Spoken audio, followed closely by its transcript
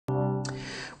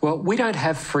Well, we don't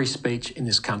have free speech in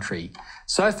this country.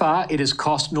 So far, it has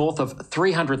cost north of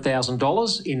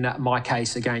 $300,000 in my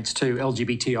case against two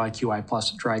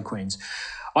LGBTIQA+ drag queens.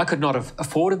 I could not have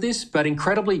afforded this, but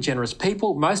incredibly generous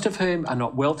people, most of whom are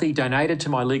not wealthy, donated to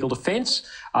my legal defence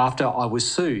after I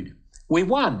was sued. We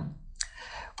won.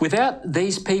 Without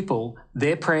these people,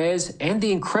 their prayers, and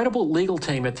the incredible legal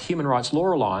team at the Human Rights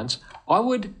Law Alliance, I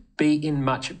would be in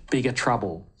much bigger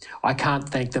trouble. I can't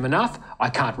thank them enough. I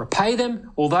can't repay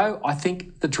them, although I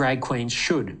think the drag queens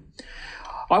should.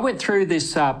 I went through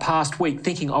this past week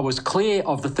thinking I was clear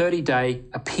of the 30-day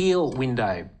appeal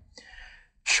window.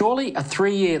 Surely a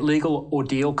 3-year legal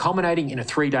ordeal culminating in a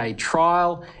 3-day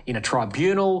trial in a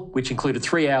tribunal, which included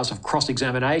 3 hours of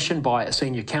cross-examination by a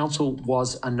senior counsel,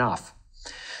 was enough.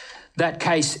 That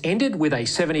case ended with a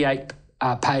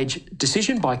 78-page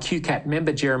decision by QCAT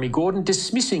member Jeremy Gordon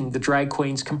dismissing the drag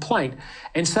queen's complaint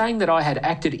and saying that I had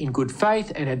acted in good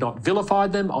faith and had not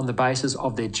vilified them on the basis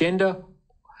of their gender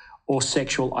or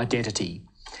sexual identity.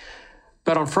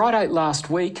 But on Friday last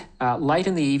week, late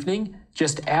in the evening,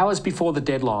 just hours before the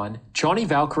deadline, Johnny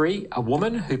Valkyrie, a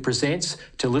woman who presents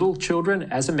to little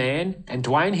children as a man, and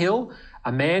Dwayne Hill,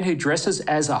 a man who dresses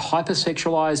as a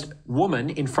hypersexualised woman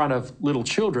in front of little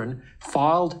children,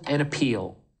 filed an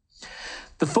appeal.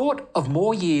 The thought of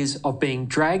more years of being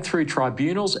dragged through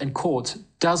tribunals and courts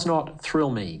does not thrill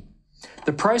me.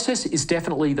 The process is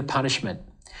definitely the punishment.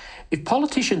 If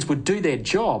politicians would do their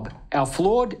job, our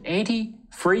flawed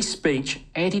anti-free speech,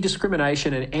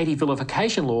 anti-discrimination and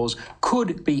anti-vilification laws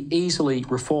could be easily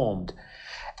reformed.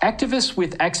 Activists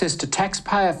with access to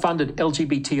taxpayer-funded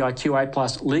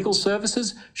LGBTIQA+ legal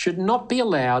services should not be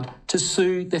allowed to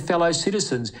sue their fellow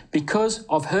citizens because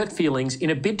of hurt feelings in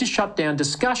a bid to shut down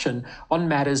discussion on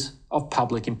matters of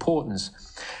public importance.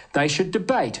 They should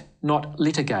debate, not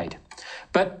litigate.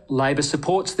 But Labor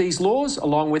supports these laws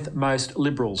along with most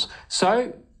Liberals.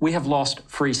 So we have lost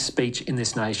free speech in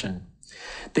this nation.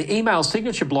 The email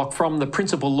signature block from the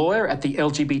principal lawyer at the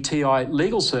LGBTI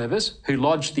legal service, who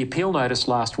lodged the appeal notice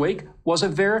last week, was a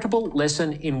veritable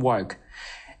lesson in woke.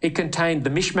 It contained the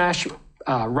mishmash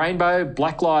rainbow,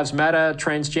 Black Lives Matter,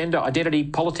 transgender identity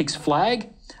politics flag,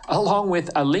 along with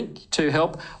a link to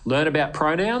help learn about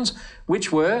pronouns,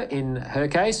 which were, in her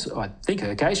case, I think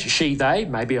her case, she, they,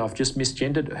 maybe I've just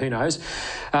misgendered, who knows.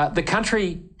 The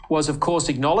country was, of course,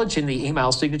 acknowledged in the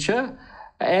email signature,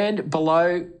 and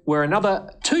below were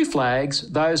another 2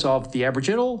 flags, those of the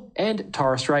Aboriginal and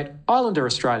Torres Strait Islander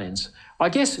Australians. I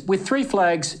guess with 3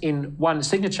 flags in one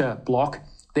signature block,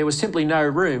 there was simply no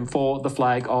room for the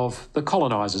flag of the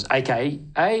colonisers,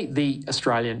 aka the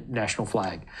Australian national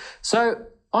flag. So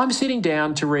I'm sitting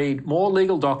down to read more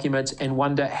legal documents and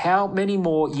wonder how many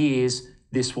more years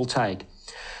this will take.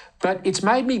 But it's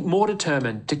made me more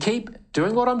determined to keep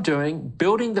doing what I'm doing,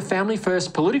 building the Family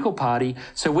First political party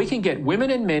so we can get women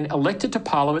and men elected to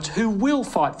parliament who will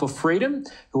fight for freedom,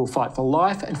 who will fight for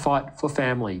life and fight for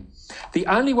family. The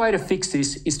only way to fix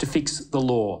this is to fix the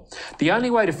law. The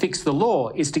only way to fix the law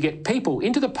is to get people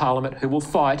into the parliament who will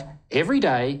fight every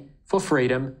day for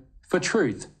freedom, for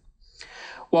truth.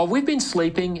 While we've been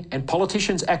sleeping and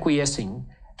politicians acquiescing,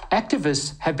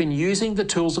 activists have been using the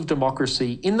tools of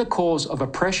democracy in the cause of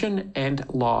oppression and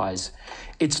lies.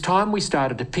 It's time we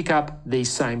started to pick up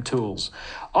these same tools.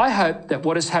 I hope that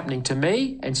what is happening to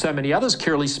me and so many others,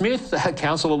 Kirrily Smith,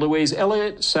 Councillor Louise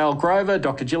Elliott, Sal Grover,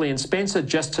 Dr. Gillian Spencer,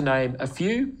 just to name a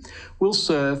few, will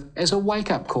serve as a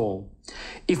wake-up call.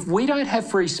 If we don't have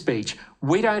free speech,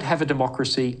 we don't have a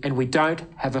democracy and we don't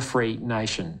have a free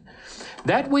nation.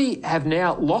 That we have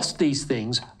now lost these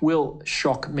things will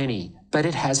shock many, but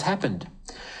it has happened.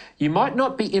 You might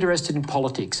not be interested in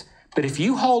politics, but if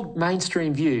you hold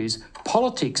mainstream views,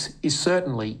 politics is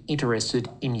certainly interested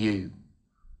in you.